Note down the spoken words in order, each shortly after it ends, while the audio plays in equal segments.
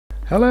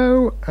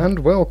Hello and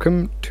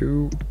welcome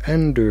to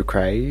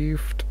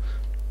Endercraft.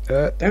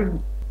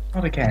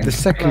 Not again. The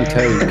second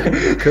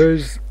take,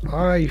 because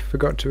I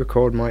forgot to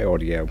record my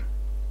audio.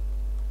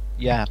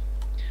 Yeah.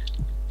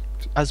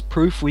 As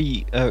proof,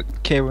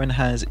 Kieran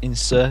has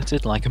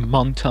inserted like a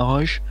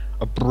montage,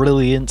 a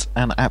brilliant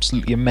and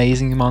absolutely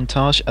amazing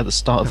montage at the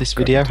start of this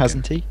video,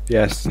 hasn't he?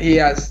 Yes. He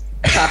has.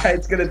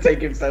 It's gonna take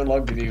him so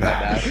long to do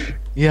that now.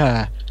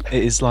 Yeah,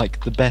 it is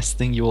like the best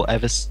thing you will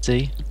ever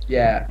see.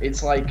 Yeah,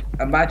 it's like,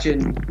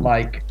 imagine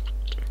like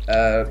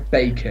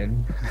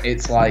bacon.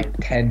 It's like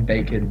 10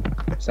 bacon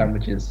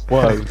sandwiches.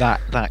 Whoa,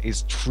 that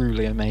is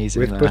truly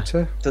amazing. With there.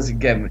 butter Doesn't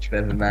get much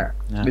better than that.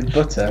 No. With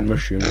butter and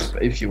mushrooms.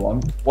 if you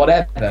want.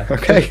 Whatever.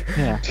 Okay.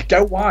 Yeah. Just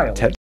go wild.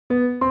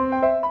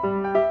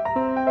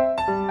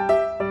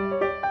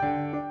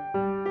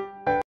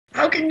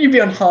 How can you be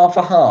on half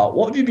a heart?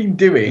 What have you been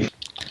doing?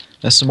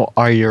 There's some more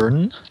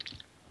iron.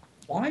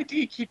 Why do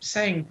you keep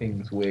saying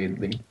things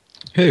weirdly?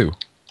 Who?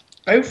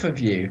 Both of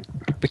you.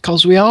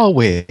 Because we are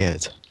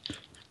weird.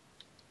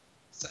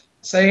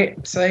 Say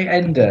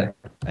Ender.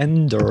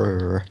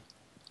 Ender.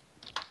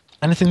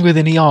 Anything with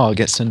an ER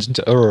gets turned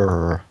into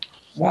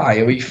Why?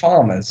 Are we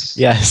farmers?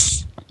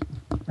 Yes.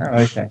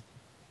 Oh, okay.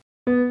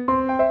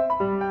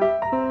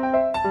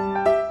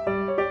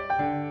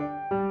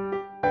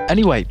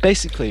 Anyway,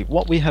 basically,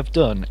 what we have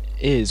done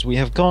is we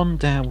have gone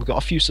down, we've got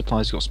a few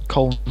supplies, we've got some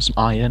coal and some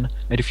iron,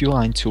 made a few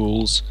iron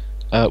tools,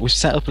 we've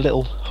set up a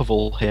little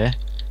hovel here,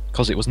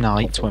 because it was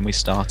night when we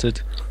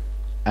started,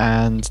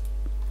 and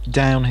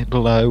down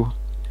below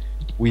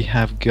we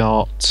have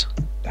got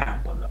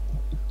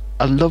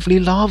a lovely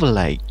lava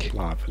lake,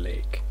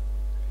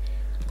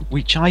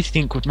 which I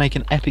think would make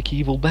an epic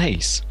evil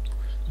base.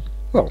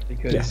 Well,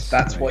 Because yes,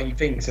 that's right. what he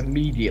thinks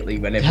immediately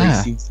whenever Yeah.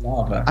 he sees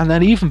lava. And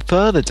then even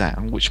further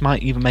down, which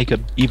might even make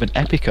an even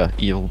epicer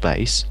evil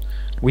base,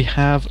 we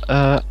have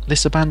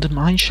this abandoned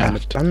mine An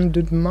shaft.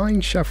 abandoned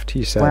mine shaft,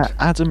 he said. Where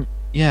Adam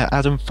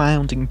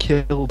found and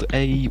killed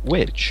a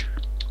witch.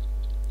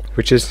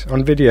 Which is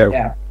on video.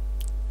 Yeah.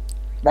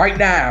 Right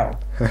now.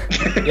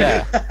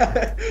 Yeah.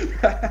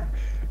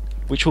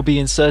 Which will be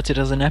inserted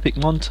as an epic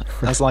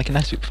as like an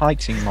epic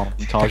fighting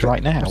montage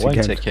right now, Once won't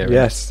again. it, Kieran?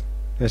 Yes.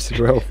 Yes, it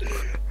will.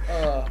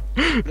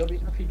 You'll be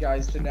happy,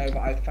 guys, to know that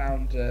I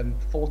found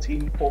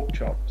 14 pork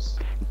chops.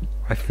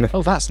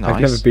 Oh, that's nice.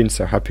 I've never been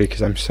so happy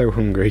because I'm so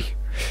hungry.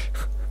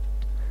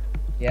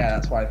 Yeah,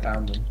 that's why I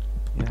found them.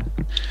 Yeah.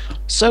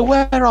 So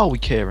where are we,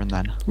 Kieran?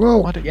 Then?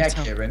 Well, Why don't Yeah, you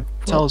Kieran.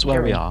 tell us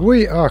where we Kieran. are?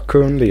 we are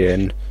currently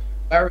in...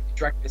 Where are you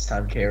dragged this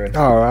time, Kieran?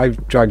 Oh,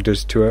 I've dragged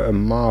us to a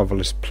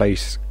marvellous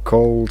place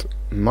called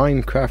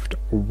Minecraft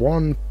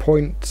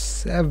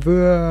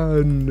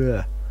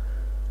 1.7.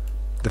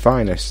 The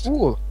finest.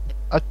 Ooh,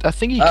 a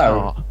thingy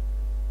Oh. cart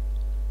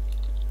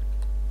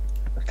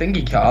A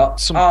thingy cart?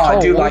 Some I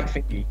do coal. like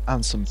thingy.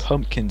 and some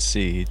pumpkin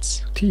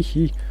seeds.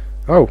 Teehee.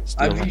 Oh,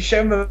 Still Have you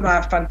shown them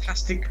our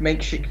fantastic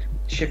makeshift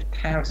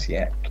house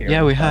yet, Kieran?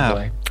 Yeah, we by the have.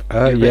 way?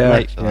 You're a bit yeah,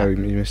 late for yeah, that.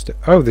 we missed it.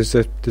 Oh, there's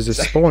a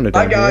spawner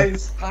Hi down here.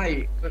 guys!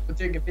 Hi! We're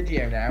doing a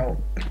video now.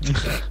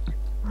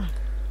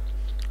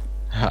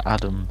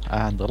 Adam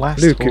and the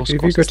last Luke, horse have you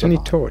crosses got the any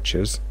line.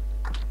 torches?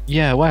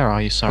 Yeah, where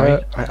are you?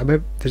 Sorry.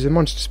 There's a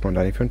monster spawn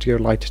down. If you want to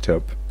go light it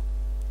up,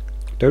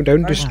 don't Oh,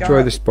 destroy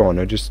the guys.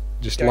 spawner. Just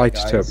Go, light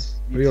it up. guys.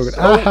 We all You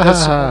got- just- Oh, there's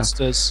some Ah!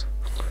 monsters.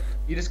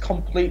 You just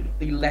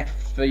completely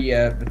left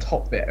the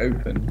top bit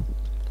open.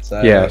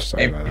 So Yeah,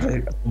 sorry about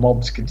the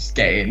mobs could just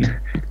get in.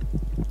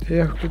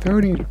 Yeah, but they're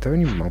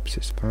only mobs.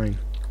 It's fine.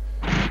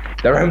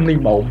 They're only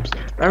mobs.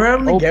 They're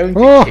only Oh, going to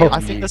oh. kill I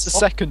you. think there's a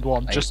second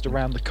one just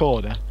around the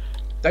corner.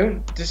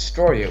 Don't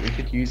destroy it. We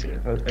could use it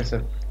as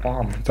a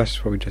farm.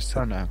 That's what we just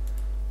Oh said. no.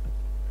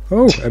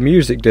 Oh, a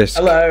music disc.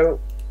 Hello.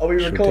 Are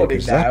we Should recording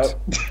take now?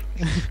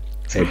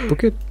 A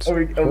bucket. Are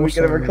we going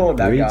Also, to record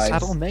now, breeds. guys?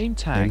 Saddle name Name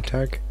tag.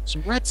 tag.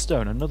 Some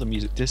redstone, another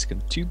music disc,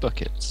 and 2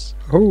 buckets.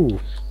 Oh,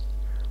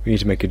 we need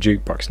to make a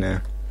jukebox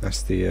now.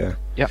 That's the.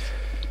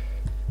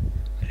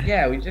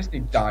 Yeah, we just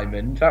need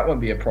diamond. That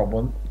won't be a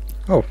problem.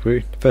 Oh,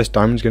 first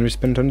diamond's going to be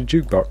spent on the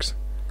jukebox.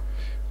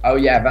 Oh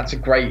yeah, that's a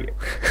great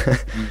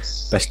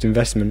use. Best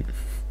investment.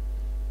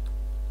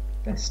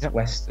 Best Yep.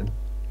 Western.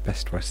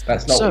 Best West.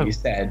 That's not So- what you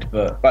said,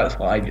 but that's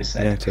what I just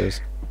said. Yeah, it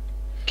is.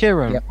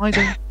 Kieran, Yep. why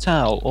don't you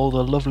tell all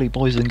the lovely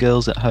boys and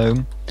girls at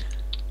home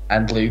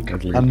And Luke.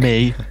 and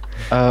me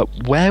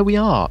where we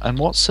are and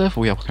what server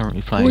we are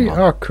currently playing We on?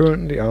 are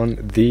currently on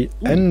the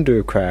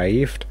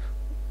Endercraft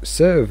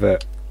server,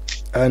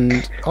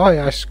 and I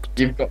asked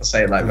You've got to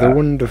say it like the that.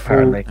 wonderful.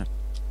 apparently.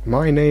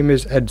 My name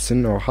is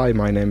Edson, or hi,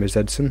 my name is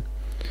Edson,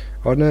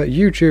 on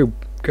YouTube.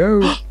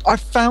 Go I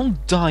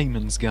found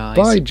diamonds, guys.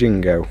 buy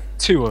Jingo.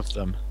 2 of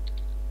them.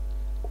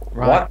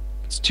 Right. What?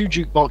 It's 2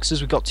 jukeboxes.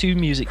 We've got 2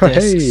 music Hey,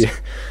 discs.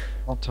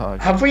 Montage.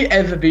 Have we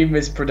ever been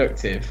this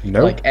productive?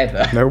 Nope. Like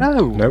ever?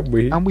 no, No.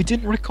 we. And we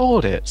didn't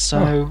record it,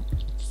 so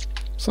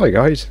Sorry,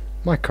 guys,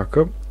 my cock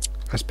up,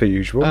 as per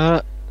usual.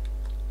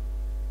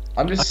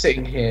 I'm just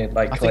sitting here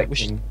like I think we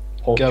should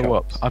collecting pork go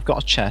up. chops. I've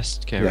got a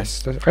chest, Kieran.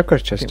 yes, I've got a I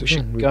chest. think we as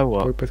well. should go we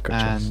up both got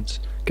chests.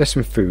 and Get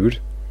some food.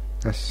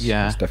 That's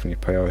definitely a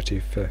priority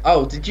for.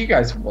 Oh, did you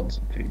guys want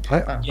some food?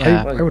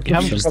 Yeah. I would You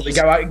love haven't You some. should probably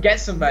go out and get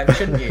some then,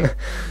 shouldn't you?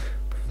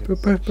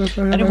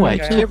 Anyway,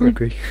 Okay.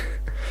 Kieran,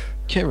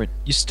 Kieran,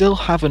 you still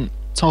haven't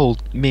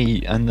told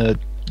me and the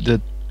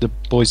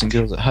boys and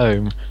girls at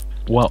home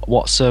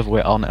what server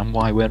we're on and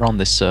why we're on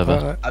this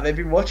server. And they've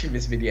been watching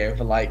this video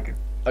for like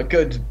a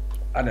good,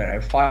 I don't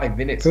know, 5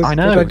 minutes. I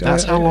know,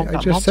 that's how long I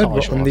that just said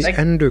montage we're on was. the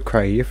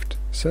Endercraft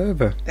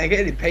server. They're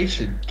getting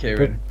impatient,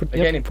 Kieran. But- They're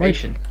getting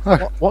impatient.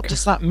 What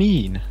does that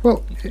mean?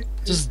 Well,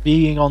 Does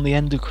being on the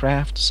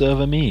Endercraft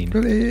server mean?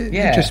 it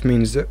Yeah. just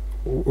means that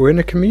we're in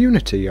a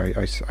community,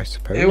 I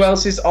suppose. Who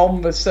else is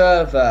on the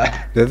server?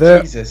 They're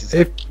there. Jesus,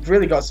 If- you've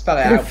really got to spell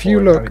it out. If you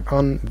for look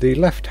on the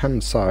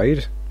left-hand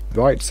side,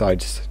 right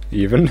side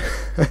even.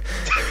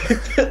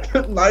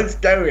 Nice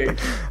going.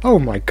 Oh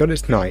my god,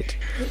 it's night.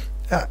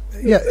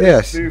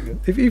 Yes. moving.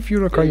 If you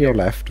look on your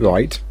left,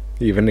 right,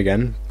 even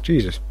again,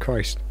 Jesus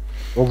Christ.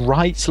 Or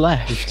right,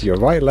 left? Your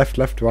right, left,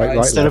 right, Right, right,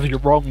 Instead left. of your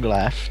wrong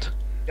left.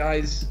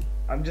 Guys,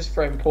 I'm just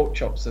throwing pork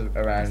chops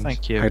around.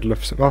 Thank you. I'd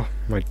love some. Oh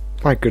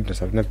my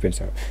goodness, I've never been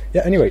so.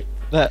 Yeah. Anyway,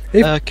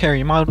 Kerry,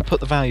 you might want to put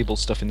the valuable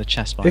stuff in the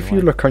chest, by the if way.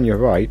 you look on your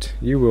right,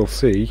 you will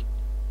see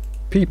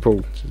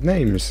people's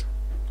names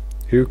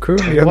who are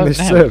currently We on won't this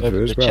now server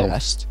over as the well.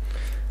 chest.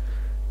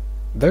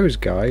 Those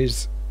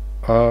guys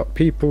are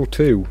people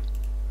too.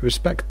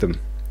 Respect them.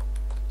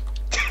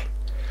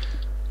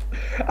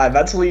 And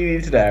that's all you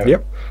need to know.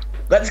 Yep.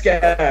 Let's go.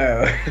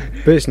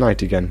 But it's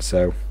night again,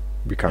 so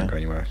we can't go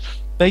anywhere.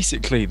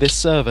 Basically, this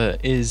server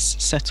is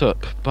set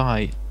up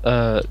by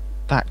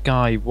that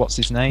guy. What's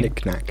his name?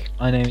 Knick-knack.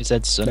 My name is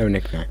Edson. No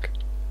knick-knack.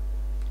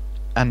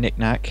 And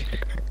Knick-Knack.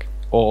 Knick-knack.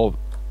 Or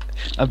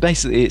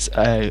basically, it's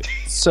a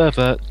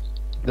server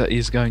that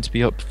is going to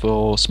be up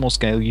for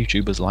small-scale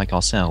YouTubers like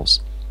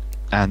ourselves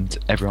and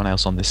everyone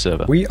else on this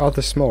server. We are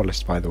the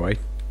smallest, by the way.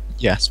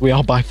 Yes, we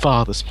are by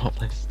far the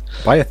smallest.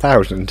 By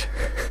 1,000.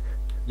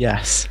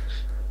 Yes.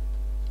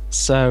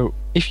 So,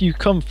 if you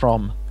come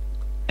from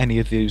any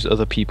of these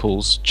other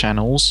people's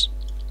channels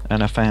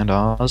and have found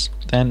ours,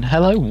 then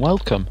hello and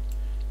welcome.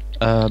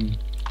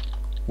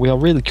 We are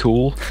really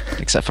cool,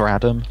 except for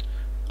Adam.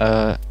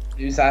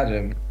 Who's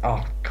Adam?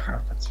 Oh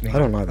crap, that's me. I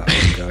don't like that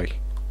one guy.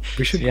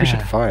 We should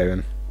Yeah. fire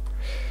him.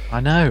 I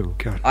know.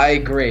 God. I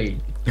agree.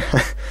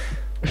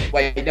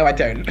 Wait, no, I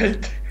don't.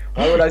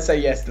 Why would I say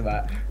yes to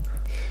that?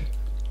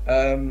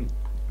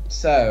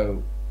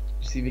 So,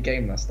 did you see the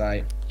game last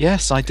night?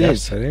 Yes, I did.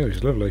 Yes, I think it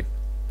was lovely.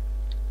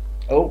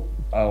 Oh,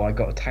 I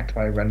got attacked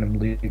by a random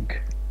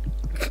Luke.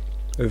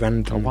 A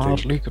Random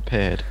wild thing. Luke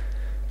appeared.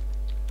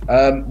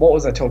 What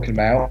was I talking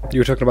about? You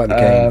were talking about the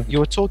game. You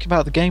were talking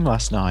about the game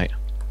last night.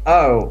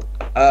 Oh,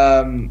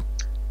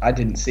 I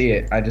didn't see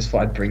it. I just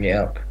thought I'd bring it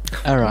up.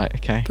 Alright,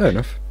 okay. Fair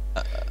enough.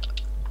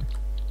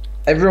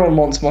 Everyone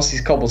wants Mossy's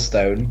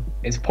cobblestone.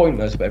 It's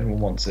pointless, but everyone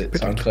wants it,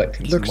 But so I'm it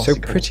collecting some looks mossy so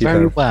pretty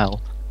Very though.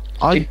 well.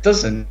 It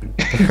doesn't.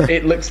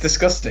 It looks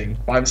disgusting,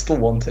 but I still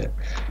want it.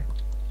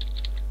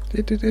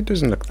 It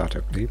doesn't look that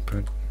ugly,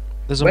 but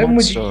There's a When would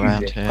monster you use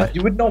around it? here.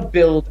 You would not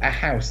build a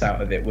house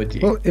out of it, would you?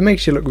 well, it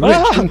makes you look rich,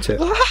 doesn't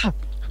it?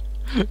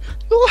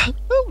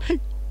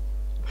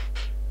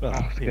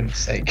 Oh, for goodness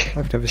sake.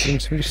 I've never seen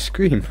somebody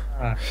scream.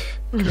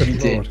 You Good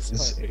did.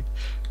 lord.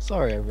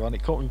 Sorry, everyone.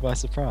 It caught me by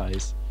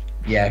surprise.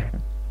 Yeah,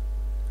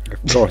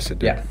 Of course it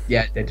did.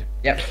 yeah, it did.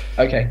 Yep,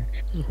 okay.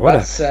 What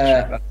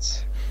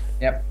That's,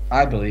 yep,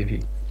 I believe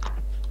you.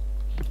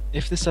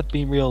 If this had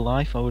been real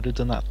life, I would have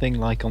done that thing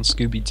like on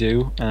Scooby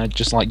Doo, and I'd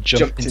just like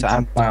jump into my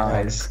Anthony's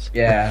eyes.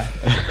 Yeah.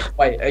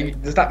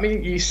 Wait, does that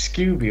mean you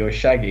Scooby or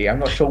Shaggy? I'm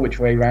not sure which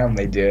way round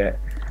they do it.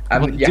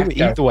 And Well, you do have it to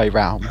go, either way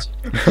round.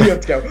 you have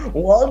to go,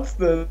 what's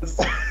this?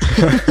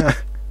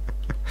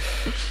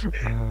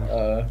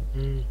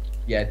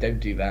 Yeah, don't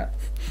do that.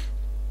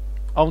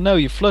 Oh no,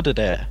 you flooded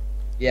it.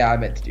 Yeah, I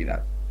meant to do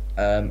that.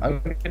 I'm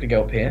going to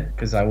go up here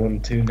because I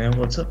want to know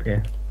what's up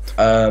here.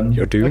 Um,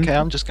 You're doomed. Okay,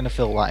 I'm just gonna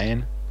fill that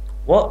in.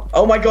 what?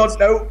 Oh my god,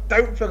 no!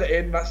 Don't fill it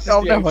in. That's just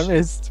Oh the no, I ocean.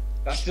 missed.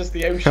 That's just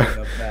the ocean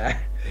up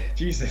there.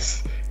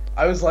 Jesus.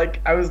 I was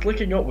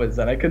looking upwards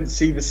and I couldn't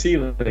see the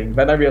ceiling.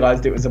 Then I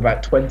realised it was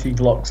about 20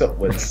 blocks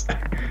upwards.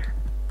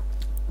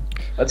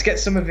 Let's get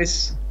some of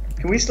this.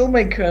 Can we still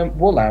make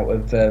wool out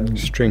of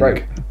String.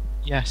 rope?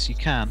 Yes, you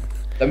can.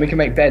 Then we can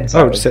make beds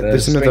Oh, out so of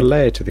there's another string.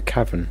 layer to the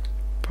cavern.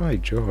 By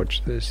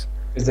George, there's.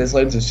 Because there's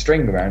loads of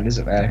string around,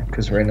 isn't there?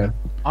 Because we're in a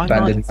I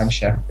abandoned might.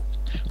 mansion.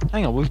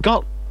 Hang on, we've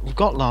got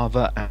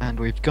lava and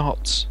we've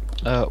got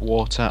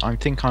water. I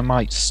think I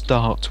might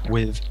start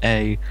with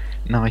a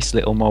nice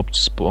little mob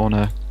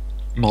spawner,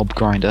 mob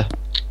grinder.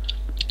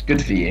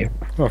 Good for you.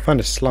 Oh, I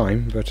found a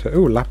slime, but oh,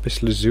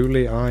 lapis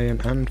lazuli,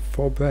 iron, and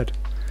 4 bread.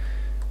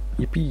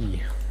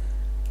 Yippee!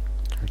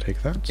 I'll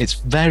take that. It's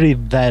very,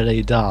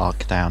 very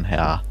dark down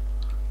here.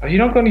 Have you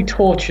not got any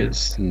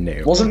torches?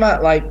 no. Wasn't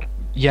that like?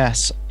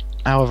 Yes,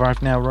 however,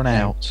 I've now run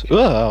out.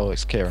 Oh,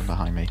 it's Kieran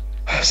behind me.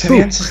 So the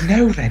answer's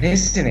no, then,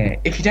 isn't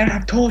it? If you don't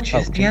have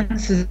torches, Oh, the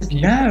answer's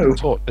no.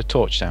 A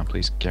torch down,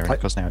 please, Kieran, I-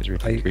 because now it's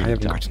really, I really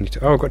haven't dark. got any.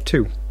 Oh, I've got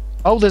 2.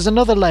 Oh, there's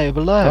another layer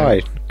below.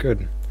 Right,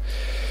 good.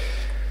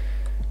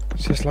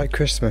 It's just like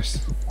Christmas,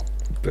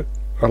 but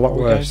a lot Are we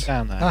going worse.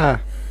 down there?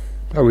 Ah!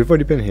 Oh, we've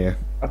already been here.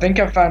 I think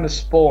I found a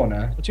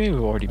spawner. What do you mean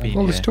we've already been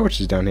Well, here? there's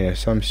torches down here,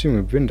 so I'm assuming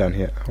we've been down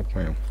here. Oh,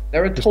 wow.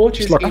 There are Just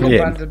torches lock in me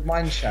in. abandoned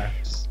mine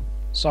shafts.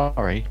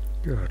 Sorry.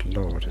 Good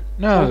lord.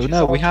 No, Torches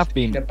no, we are have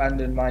in been.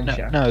 abandoned mine No,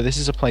 shafts. no, this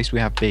is a place we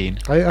have been.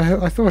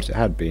 I thought it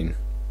had been.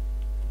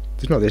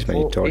 There's not this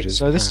many Well, torches.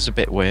 So this is a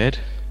bit weird.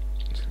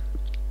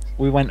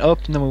 We went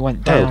up and then we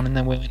went down and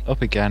then we went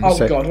up again. Oh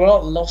So- god, we're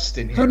not lost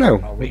in here. Oh no,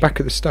 are we're we? back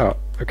at the start.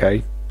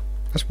 Okay.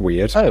 That's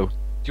weird. Oh, do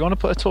you want to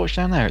put a torch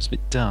down there? It's a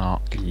bit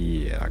dark.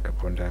 Yeah, I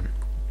got one down.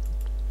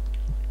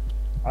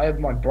 I have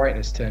my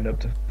brightness turned up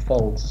to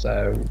full,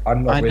 so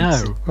I'm not I really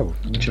know. Oh,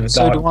 much of a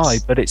So do I,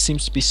 darkness. but it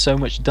seems to be so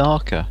much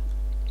darker.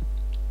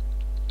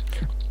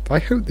 I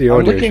hope the I'm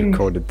audio is looking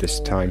recorded this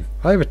for- time.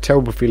 I have a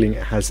terrible feeling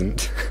it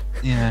hasn't.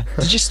 Yeah.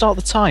 Did you start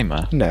the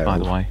timer? No. By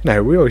the way.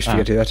 No, we always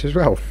forget Oh. to do that as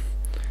well.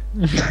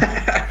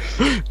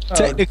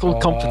 Technical Oh,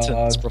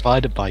 competence God.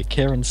 provided by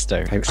Kieran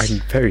Stokes. I'm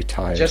very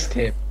tired. Just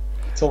him.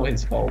 It's all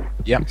his fault.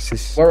 This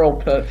is, We're all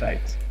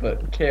perfect,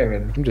 but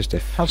Kieran, I'm just a.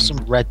 Have some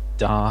red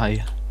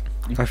dye.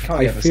 you I, can't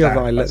I get the feel stack,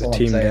 that I let that's the all I'm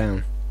team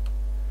saying.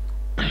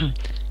 down.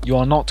 You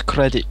are not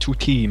credit to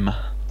team.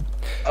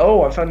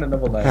 Oh, I found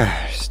another layer.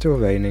 Still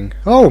raining.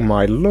 Oh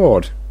my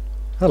lord.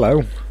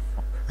 Hello.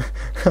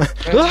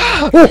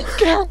 Ah! Oh,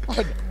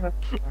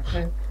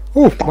 Kieran!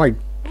 oh my!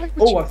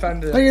 Oh, I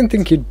found I a, didn't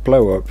think he'd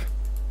blow up.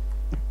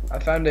 I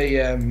found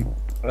a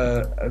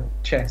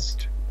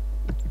chest.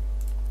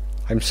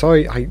 I'm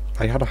sorry. I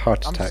had a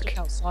heart I'm attack. stuck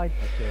outside,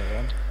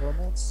 Kieran. There are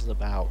monsters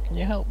about. Can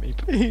you help me,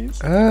 please?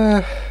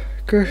 Go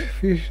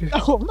if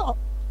No, I'm not.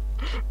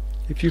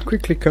 you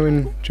quickly come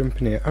and jump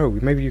in here. Oh,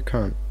 maybe you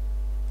can't.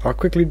 I'll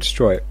quickly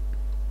destroy it.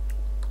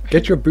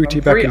 Get your booty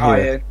I'm back free in here.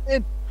 iron,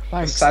 a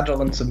Thanks.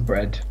 saddle and some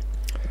bread,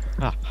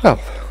 Well,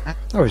 that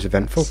was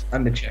eventful.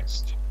 and a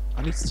chest.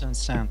 I need to turn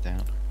sound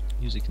down.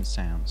 Music and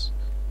sounds.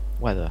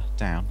 Weather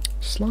down.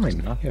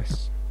 Slime.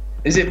 Yes.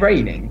 Is it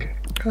raining?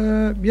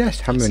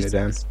 Yes. Hammering it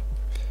down.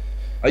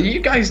 Are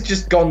you guys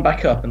just gone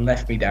back up and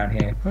left me down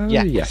here?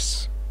 Yes.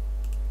 Yes.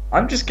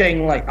 I'm just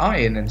getting like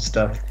iron and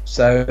stuff,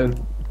 so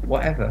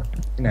whatever.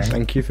 You know.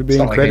 Thank you for It's being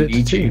not like I credit to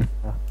need you. team.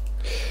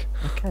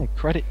 Okay,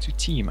 credit to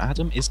team.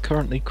 Adam is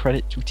currently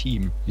credit to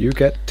team. You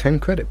get 10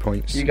 credit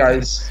points. You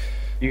guys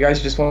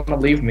just want to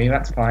leave me.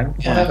 That's fine.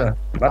 Yeah. Whatever.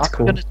 That's I'm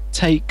cool. gonna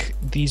take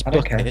these I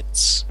don't care.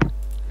 buckets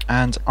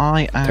and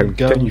I am Don't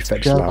going you to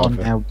fetch go lava. on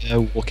now,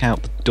 go walk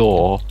out the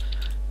door.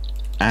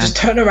 And Just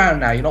turn around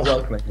now. You're not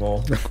welcome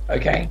anymore.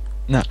 Okay.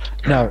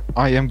 no,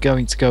 I am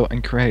going to go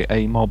and create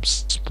a mob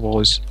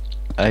spores.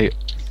 I'm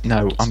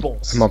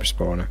Spores. A mob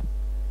spawner.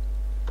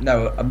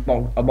 No,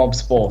 a mob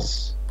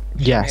spores.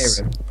 yes.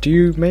 Hear him. Do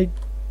you make...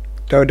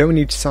 No, don't we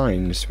need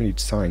signs? We need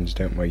signs,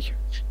 don't we?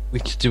 We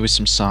could do with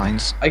some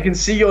signs. I can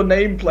see your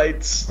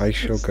nameplates. I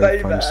shall go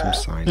Stay find some there.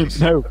 signs.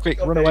 No, quick,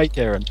 run away,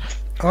 Kieran.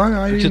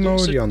 I'm We could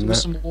also already on do that.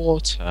 some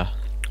water.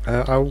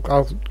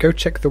 I'll go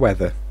check the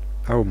weather.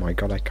 Oh my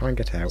god, I can't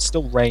get It's out.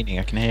 still raining.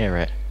 I can hear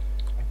it.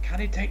 Can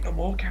he take no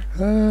more?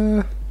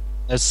 Captain?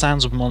 There's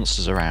sounds of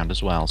monsters around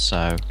as well.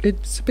 So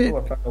It's a bit Oh,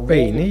 I found a wall of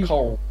rainy,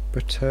 coal.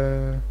 but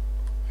oh,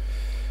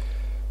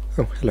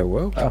 hello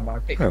world. Oh, my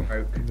pick Oh.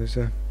 broke. There's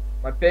a...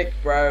 My pick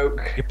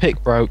broke. your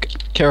pick broke,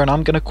 Kieran.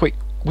 I'm gonna quick.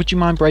 Would you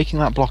mind breaking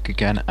that block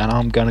again? And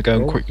I'm gonna go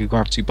and Oh. quickly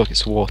grab 2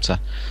 buckets of water.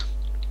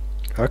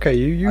 Okay,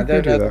 you I go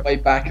don't do know the that. way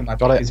back, and my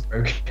Got pick it. is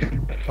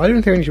broken. I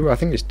don't think I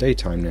think it's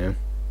daytime now.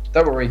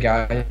 Don't worry,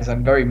 guys.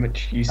 I'm very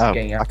much used to Oh,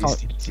 getting I out of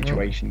these can't-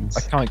 situations.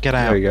 I can't get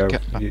out. There you go.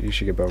 Get back. You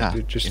should get both. Ah,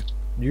 Just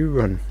you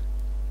run.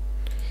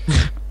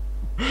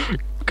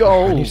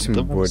 Gold. I need some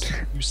the wood. most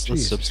useless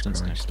Jesus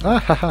substance. Christ. Ah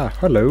ha ha.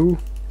 Hello.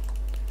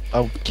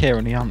 Oh,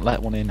 Kieran, you haven't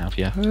let one in, have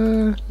you?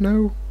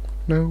 No.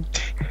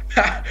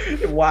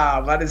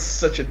 Wow, that is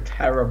such a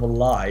terrible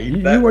lie.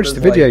 You That watch was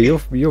the video,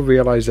 like- you'll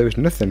realise there was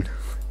nothing.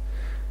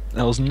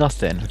 There was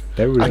nothing.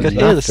 There was I could nothing.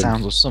 hear the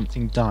sounds of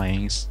something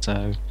dying.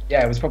 So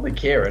Yeah, it was probably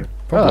Kieran. oh,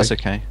 Probably that's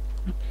okay.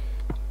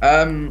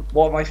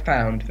 What have I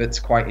found that's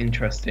quite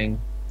interesting?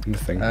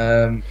 nothing.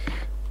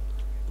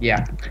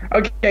 Yeah.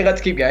 Okay,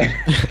 let's keep going.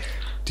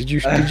 Did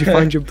you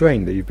find your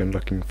brain that you've been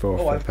looking for? Oh,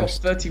 for the I've got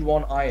past...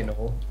 31 iron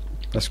ore.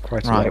 That's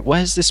quite a Right, lot.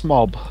 where's this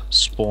mob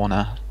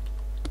spawner?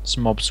 This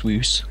mob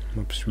swoos,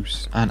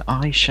 Mobswoos. and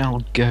I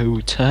shall go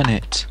turn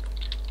it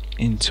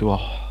into a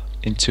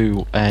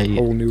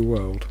Whole new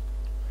world.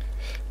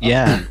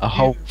 yeah, a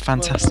whole New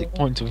fantastic world.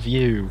 point of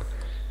view.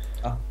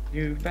 A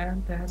new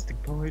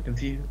fantastic point of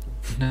view.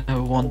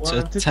 No one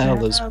to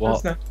tell us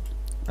what,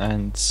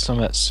 and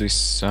summit to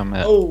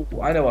summit. Oh,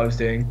 I know what I was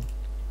doing.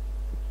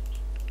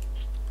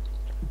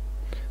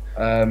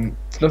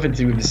 It's nothing to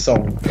do with the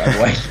song, by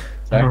the way.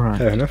 So, Alright.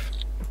 Fair enough.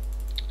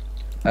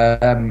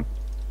 there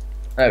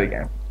we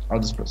go. I'll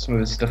just put some of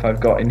the stuff I've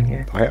got in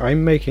here.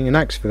 I'm making an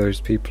axe for those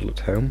people at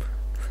home.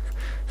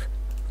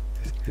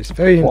 It's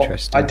very What?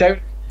 interesting. I don't.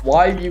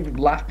 Why are you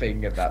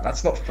laughing at that?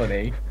 That's not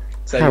funny.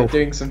 So How? you're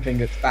doing something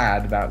that's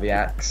bad about the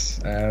axe.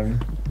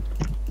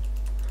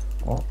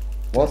 What?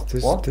 What?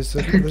 There's What? there's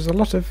a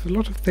lot of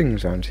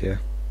things around here.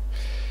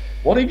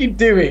 What are you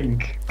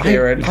doing,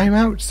 Kieran? I'm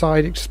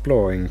outside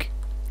exploring.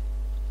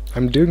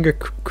 I'm doing a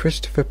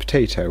Christopher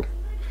Potato.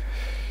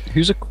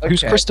 Who's Okay.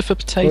 Christopher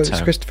Potato? Well,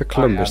 it's Christopher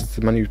Columbus, am.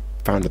 the man who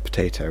found the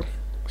potato.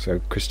 So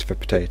Christopher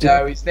Potato.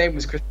 No, his name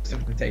was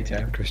Christopher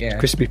Potato. Yeah.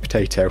 Crispy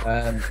Potato.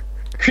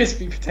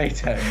 Crispy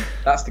Potato.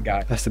 That's the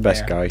guy. That's the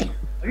best Yeah. guy.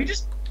 Have you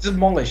just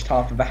demolished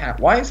half of a house?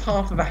 Why is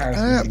half of a house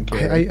missing,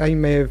 Kieran? I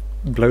may have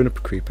blown up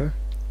a creeper.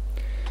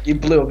 You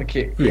blew up a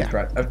creeper. Yeah.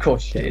 Of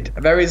course you Yeah. did.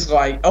 There is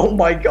like, oh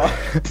my god.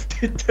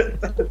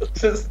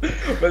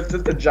 There's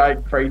just a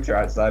giant crater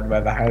outside where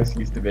the house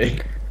used to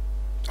be.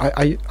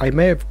 I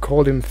may have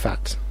called him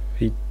fat.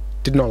 He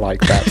did not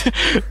like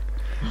that.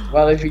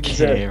 Well, if you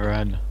deserve.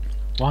 Kieran,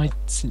 why?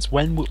 Since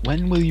when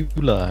will you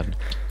learn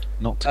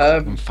not to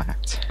call them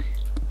fat?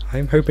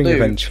 I'm hoping Lou,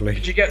 eventually.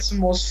 Could you get some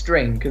more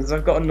string? Because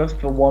I've got enough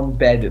for one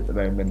bed at the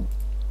moment.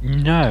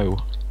 No.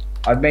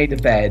 I've made a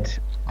bed.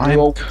 We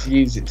all want to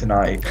use it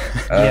tonight.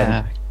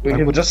 Yeah.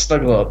 We'll just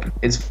snuggle up.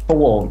 It's for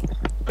warmth.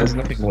 There's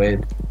nothing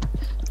weird.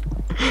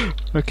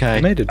 Okay.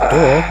 I made a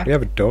door. We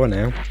have a door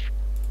now.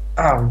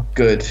 Oh,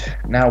 good.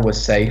 Now we're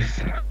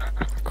safe.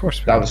 Of course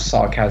we That are. was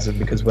sarcasm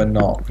because we're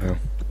not. Oh.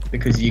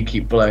 Because you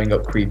keep blowing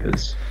up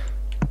creepers.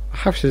 A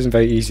house isn't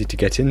very easy to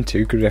get into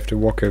because we have to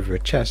walk over a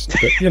chest,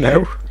 but you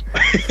know.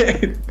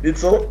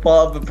 It's all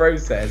part of the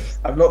process.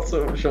 I'm not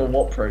sort of sure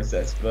what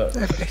process, but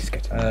Let's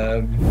get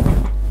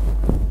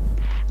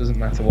doesn't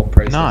matter what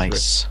process.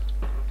 Nice.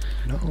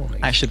 Nice.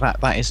 Actually,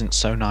 that isn't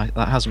so nice.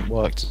 That hasn't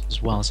worked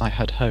as well as I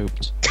had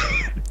hoped.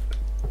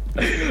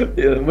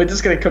 Yeah, we're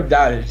just gonna come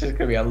down. It's just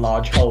gonna be a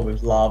large hole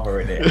with lava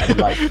in it, and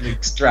like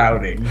Luke's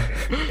drowning.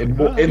 In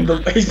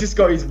the, he's just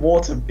got his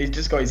water. He's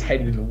just got his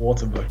head in the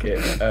water bucket.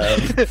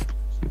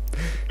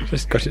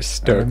 Just got it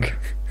stuck.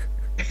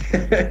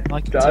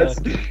 Like a guys,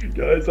 turkey.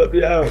 let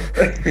me out.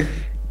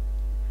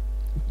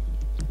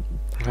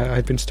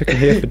 I've been stuck in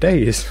here for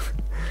days.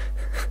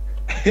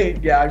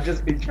 Yeah, I've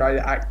just been trying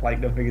to act like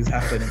nothing has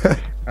happened.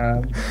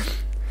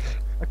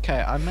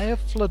 Okay, I may have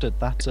flooded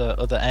that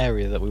other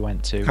area that we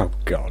went to. Oh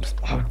god.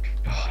 Oh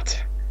god.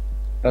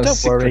 That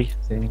was Don't worry.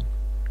 secretive.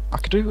 I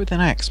could do it with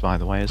an axe, by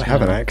the way. As I well.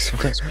 have an axe. I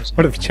don't suppose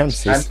What I are the have.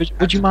 chances?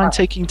 Would you mind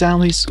taking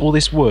down all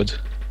this wood?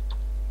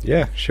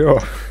 Yeah, sure.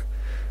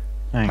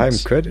 I'm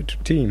Thanks. credit to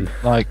team.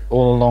 Like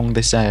all along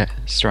this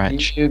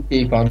stretch. You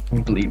keep on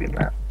believing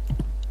that.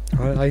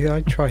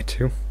 I try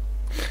to.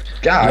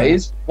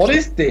 Guys, what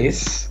is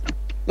this?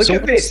 Look So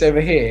at this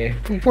over here.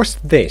 What's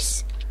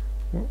this?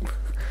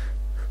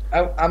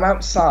 I'm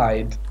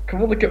outside.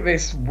 Come on, look at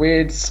this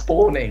weird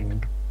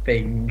spawning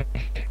thing.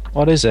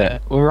 What is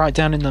it? We're right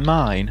down in the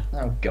mine.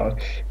 Oh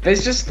god.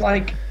 There's just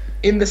like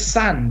in the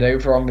sand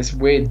over on this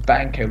weird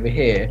bank over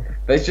here.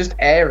 There's just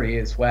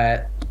areas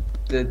where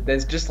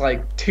there's just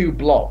like 2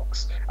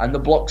 blocks, and the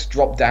blocks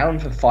drop down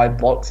for 5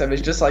 blocks, and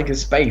there's just like a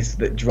space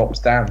that drops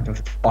down for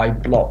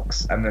 5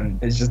 blocks, and then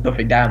there's just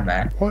nothing down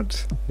there.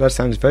 What? That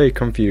sounds very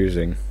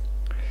confusing.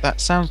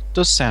 That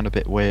does sound a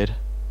bit weird.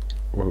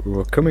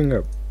 We're coming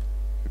up.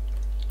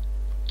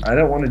 I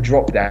don't want to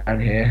drop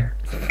down here.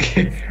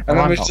 And then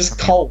I'm there's not just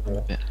coming coal.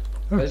 up a bit.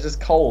 There's just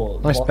coal.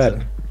 at the Nice bottom.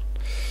 bed.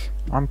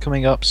 I'm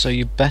coming up, so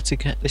you better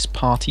get this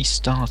party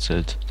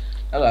started.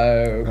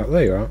 Hello. Oh,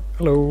 there you are.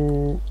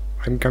 Hello.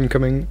 I'm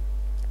coming.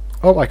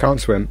 Oh, I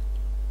can't swim.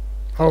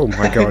 Oh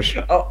my gosh.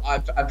 Oh, I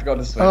forgot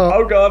to swim.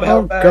 Oh, god, Oh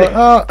help me. god.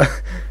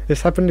 Ah,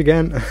 this happened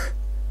again.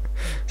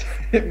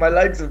 My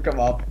legs have come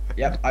up.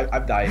 Yep,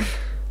 I'm dying.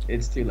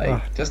 It's too late.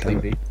 Ah, Just damn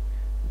leave me.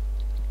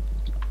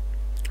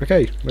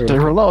 Okay. There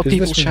are a lot of is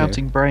people this one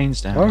shouting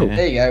brains down Oh. here.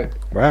 There you go.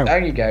 Wow.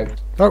 Down you go.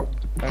 Oh.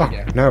 There Oh you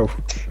go. no.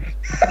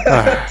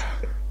 Ah.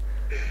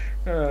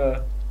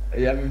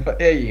 Yeah, but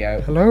here you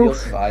go. Hello? You'll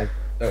survive.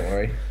 Don't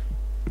worry.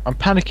 I'm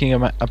panicking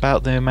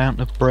about the amount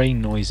of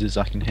brain noises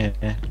I can hear.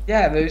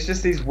 Yeah, there's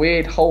just these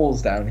weird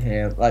holes down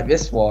here, like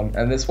this one,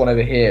 and this one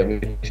over here,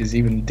 which is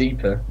even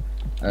deeper.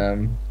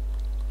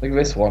 Look at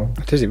this one.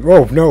 What is it?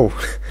 Oh no.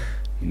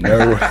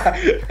 No.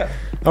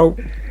 Oh.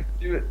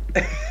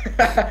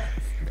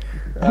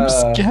 I'm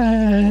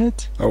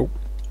scared. Oh.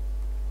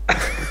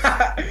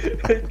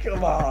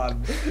 Come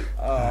on.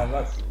 Oh,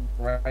 that's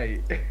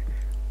great.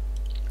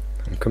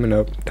 I'm coming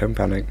up. Don't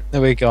panic.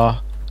 There we go.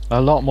 A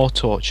lot more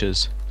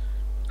torches.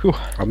 Whew.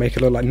 I'll make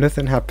it look like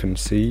nothing happened.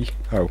 See?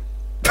 Oh.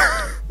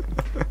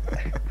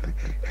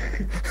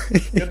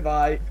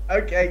 Goodbye.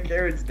 Okay,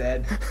 Kieran's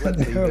dead. Let's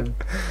leave No. him.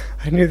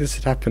 I knew this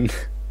had happened.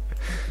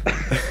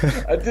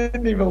 I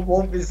didn't even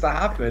want this to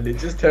happen. It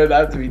just turned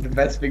out to be the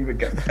best thing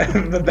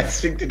the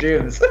best thing to do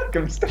in the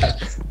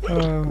circumstance.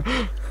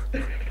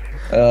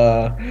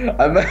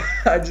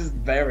 I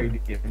just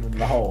buried him in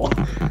the hole.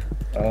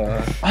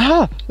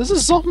 Ah! There's a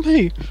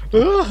zombie!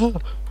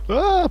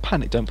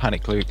 Panic! Don't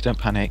panic, Luke. Don't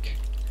panic.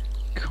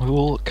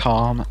 Cool,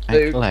 calm, and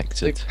Luke,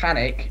 collected.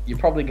 panic. You're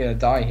probably gonna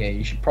die here.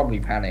 You should probably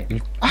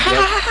panic.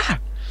 Ah!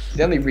 It's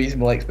the only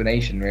reasonable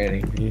explanation,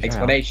 really. Yeah.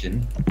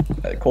 Explanation.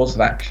 Course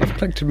of action. I've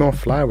collected more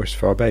flowers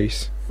for our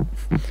base.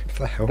 If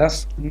that helps.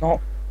 That's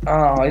not.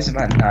 Oh, isn't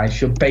that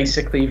nice? You're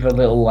basically the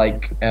little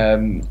like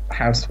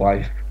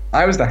housewife.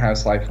 I was the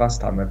housewife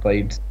last time I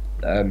played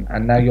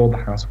and now you're the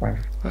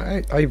housewife.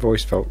 I've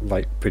always felt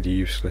like pretty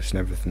useless in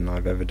everything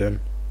I've ever done,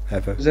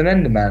 ever. There's an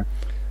Enderman.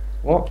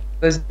 What?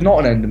 There's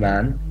not an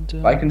Enderman.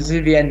 But I can see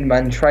the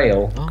Enderman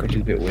trail, which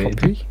is a bit weird.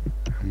 Poppy.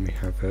 And we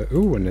have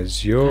and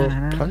there's your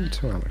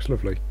plant. Oh, that looks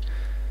lovely.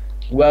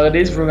 Well, it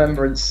is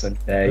Remembrance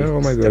Sunday. Where are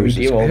all my so we roses?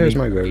 do all Here's these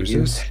my reviews.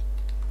 roses.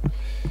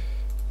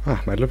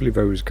 Ah, my lovely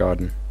rose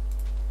garden.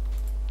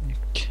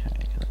 Okay,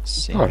 let's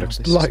see. Oh, how it looks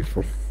this-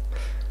 delightful.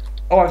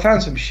 Oh, I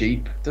found some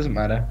sheep. Doesn't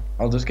matter.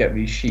 I'll just get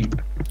these sheep.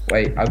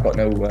 Wait, I've got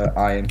no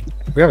iron.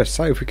 We have a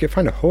site. If we can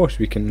find a horse,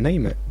 we can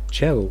name it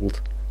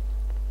Gerald.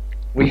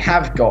 We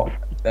have got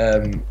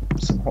some.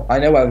 I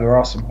know where there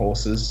are some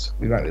horses.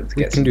 We might be able to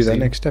We get can some do that soon.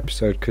 next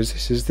episode because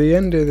this is the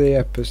end of the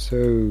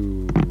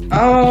episode.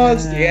 Oh,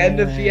 it's the end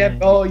of the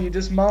episode. Oh, you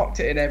just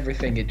marked it and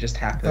everything. It just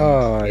happened.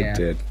 Oh, Yeah. I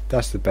did.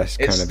 That's the best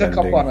It kind of stuck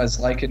ending. up on us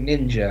like a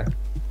ninja.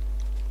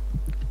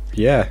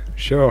 Yeah,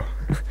 sure.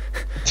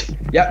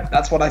 Yep,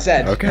 that's what I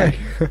said. Okay.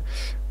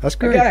 That's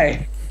great.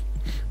 Okay.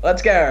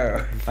 Let's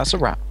go. That's a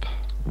wrap.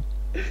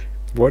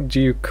 What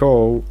do you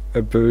call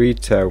a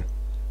burrito?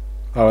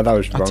 Oh, that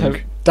was I wrong.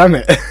 don't- Damn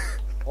it.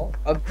 What?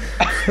 A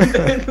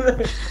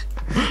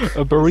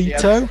burrito?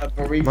 Yes, a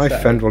burrito. My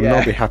friend will yeah.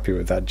 not be happy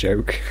with that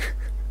joke.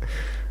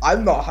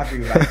 I'm not happy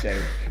with that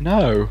joke.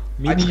 No,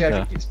 me Actually, I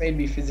neither. think it's made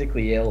me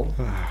physically ill.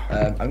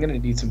 I'm going to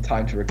need some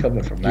time to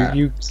recover from that.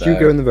 You so.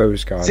 go in the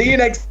rose garden. See you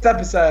next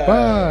episode.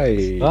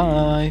 Bye.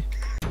 Bye.